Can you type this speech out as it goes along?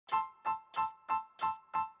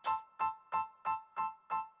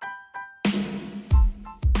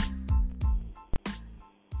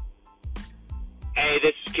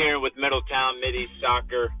here with Middletown Midi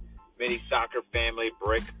Soccer family,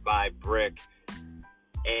 brick by brick.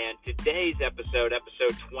 And today's episode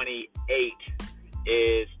 28,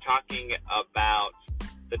 is talking about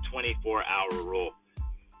the 24-hour rule.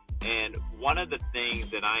 And one of the things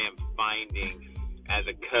that I am finding as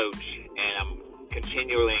a coach, and I'm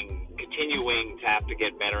continuing to have to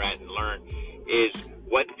get better at and learn, is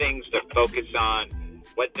what things to focus on,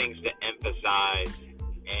 what things to emphasize,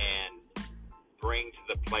 and bring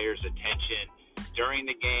to the players' attention during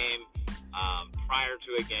the game, prior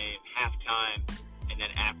to a game, halftime, and then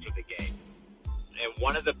after the game. And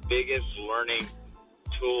one of the biggest learning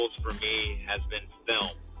tools for me has been film.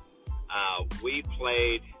 We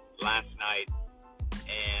played last night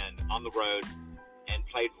and on the road and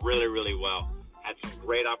played really, really well. Had some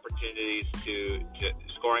great opportunities to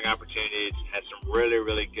scoring opportunities, had some really,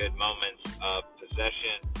 really good moments of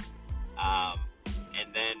possession.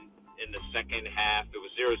 And then in the second half, it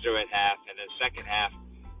was 0-0 at half, and in the second half,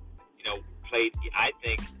 played, I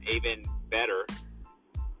think, even better.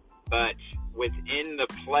 But within the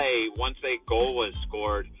play, once a goal was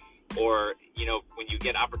scored, or, when you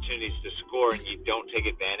get opportunities to score and you don't take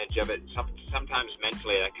advantage of it, sometimes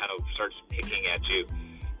mentally that kind of starts picking at you.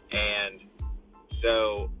 And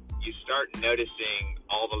so you start noticing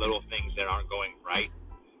all the little things that aren't going right,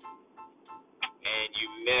 and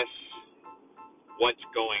you miss what's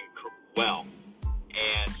going well.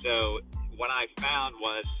 And so what I found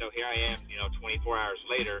was, so here I am, 24 hours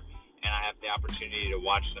later, and I have the opportunity to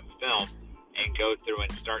watch some film and go through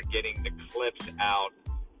and start getting the clips out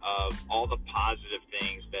of all the positive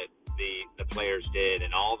things that the players did,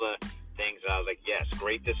 and all the things that I was like, yes,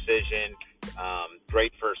 great decision,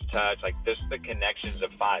 great first touch, like just the connections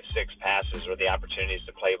of 5-6 passes, or the opportunities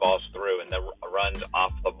to play balls through, and the runs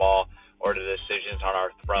off the ball, or the decisions on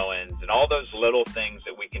our throw-ins, and all those little things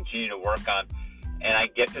that we continue to work on. And I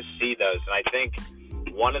get to see those. And I think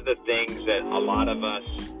one of the things that a lot of us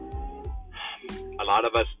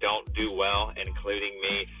don't do well, including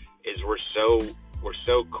me, is we're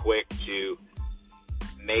so quick to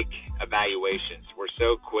make evaluations. We're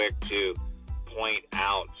so quick to point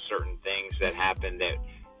out certain things that happen that,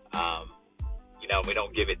 we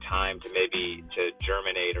don't give it time to maybe to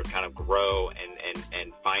germinate or kind of grow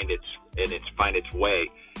and find its way.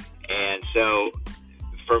 And so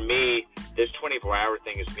for me, this 24-hour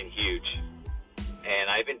thing has been huge. And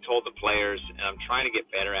I've been told the players, and I'm trying to get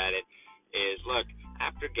better at it, is, look,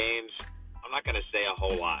 after games, I'm not going to say a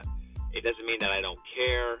whole lot. It doesn't mean that I don't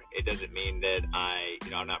care. It doesn't mean that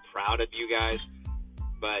I'm not proud of you guys.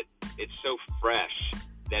 But it's so fresh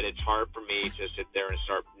that it's hard for me to sit there and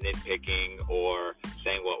start nitpicking or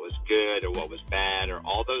saying what was good or what was bad or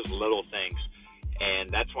all those little things. And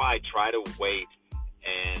that's why I try to wait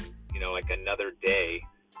and, like another day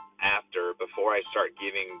after, before I start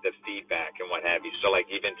giving the feedback and what have you. So like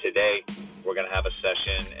even today, we're going to have a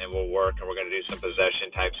session and we'll work, and we're going to do some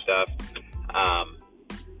possession type stuff,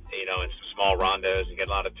 and some small rondos and get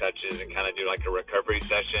a lot of touches and kind of do like a recovery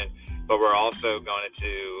session. But we're also going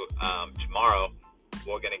to, tomorrow,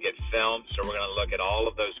 we're going to get film. So we're going to look at all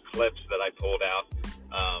of those clips that I pulled out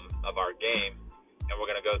of our game, and we're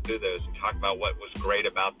going to go through those and talk about what was great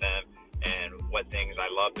about them and what things I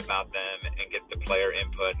loved about them, and get the player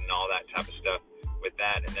input and all that type of stuff with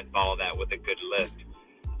that, and then follow that with a good lift.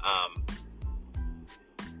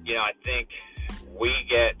 I think we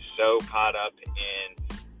get so caught up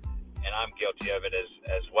in, and I'm guilty of it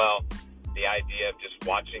as well, the idea of just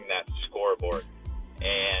watching that scoreboard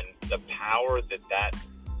and the power that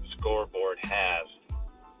scoreboard has.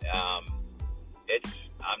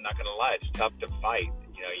 I'm not going to lie, it's tough to fight.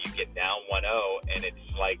 You get down 1-0, and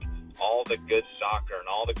it's like all the good soccer and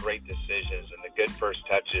all the great decisions and the good first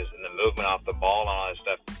touches and the movement off the ball and all that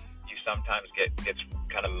stuff, you sometimes gets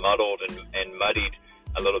kind of muddled and muddied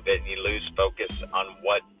a little bit, and you lose focus on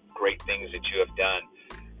what great things that you have done.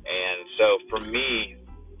 And so for me,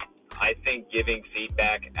 I think giving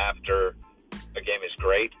feedback after a game is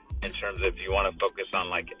great in terms of you want to focus on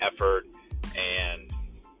like effort and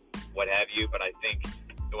what have you. But I think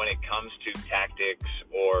when it comes to tactics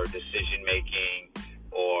or decision making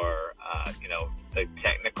or, the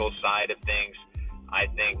technical side of things, I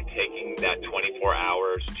think taking that 24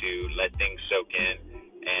 hours to let things soak in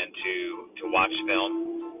and to watch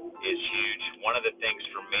film is huge. One of the things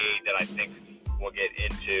for me that I think we'll get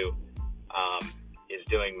into is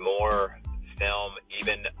doing more film,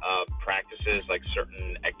 even practices, like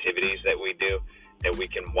certain activities that we do that we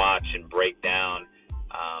can watch and break down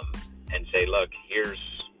and say, look, here's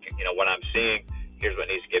what I'm seeing, here's what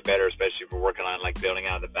needs to get better, especially if we're working on like building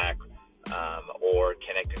out of the back or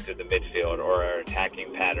connecting to the midfield, or our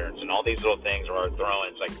attacking patterns, and all these little things, or our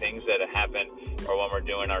throw-ins, like things that happen, or when we're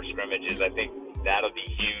doing our scrimmages. I think that'll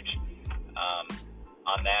be huge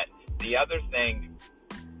on that. The other thing,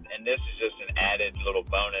 and this is just an added little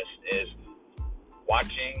bonus, is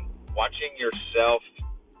watching yourself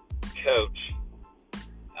coach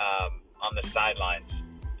on the sidelines.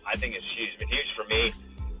 I think it's huge. It's been huge for me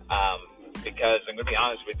because I'm going to be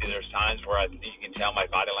honest with you. There's times where you can tell my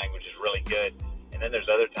body language is really good, and then there's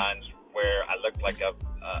other times where I look like a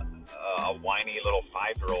whiny little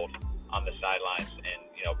 5-year-old on the sidelines, and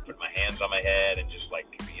put my hands on my head and just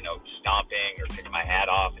stomping or taking my hat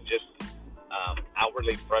off and just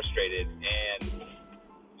outwardly frustrated. And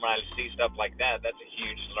when I see stuff like that, that's a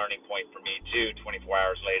huge learning point for me too. 24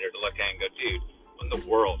 hours later, to look at and go, dude, in the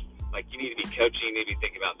world, you need to be coaching, you need to be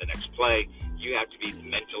thinking about the next play. You have to be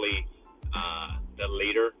mentally the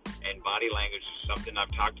leader, and body language is something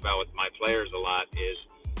I've talked about with my players a lot. Is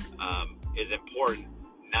important,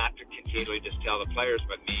 not to continually just tell the players,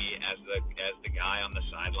 but me as the guy on the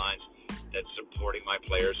sidelines that's supporting my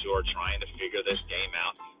players who are trying to figure this game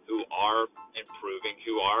out, who are improving,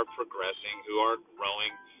 who are progressing, who are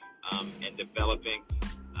growing and developing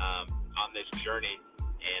on this journey.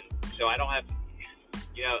 And so I don't have,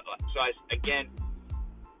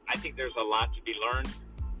 I think there's a lot to be learned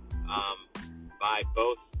by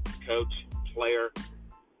both coach, player,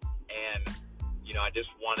 and I just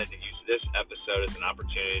wanted to use this episode as an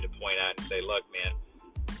opportunity to point out and say, look, man,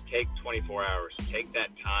 take 24 hours, take that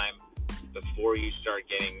time before you start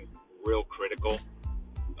getting real critical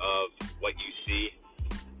of what you see.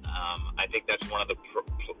 I think that's one of the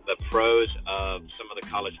pros of some of the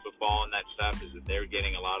college football and that stuff, is that they're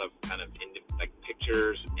getting a lot of kind of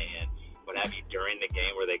pictures and what have you during the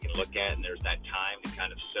game where they can look at, and there's that time to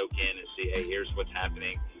kind of soak in and see, hey, here's what's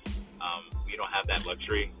happening. We don't have that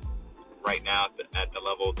luxury right now at the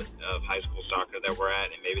level of high school soccer that we're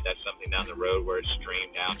at, and maybe that's something down the road where it's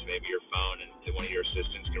streamed down to maybe your phone, and one of your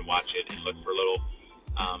assistants can watch it and look for little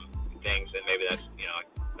things, and maybe that's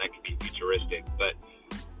that could be futuristic. But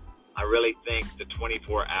I really think the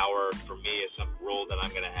 24-hour for me is some rule that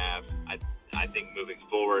I'm going to have. I think moving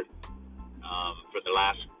forward for the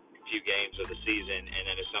last few games of the season, and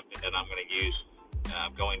then it's something that I'm going to use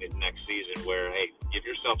going into next season, where, hey, give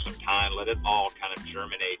yourself some time, let it all kind of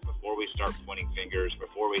germinate before we start pointing fingers,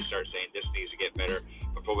 before we start saying this needs to get better,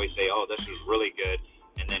 before we say, oh, this is really good,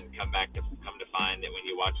 and then come to find that when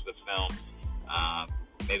you watch the film,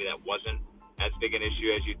 maybe that wasn't as big an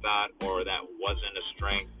issue as you thought, or that wasn't a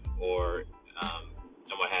strength, or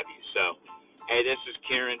and what have you. So, hey, this is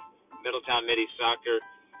Kieran, Middletown Midi Soccer,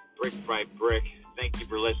 Brick by Brick. Thank you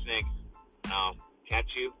for listening. I'll catch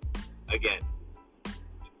you again.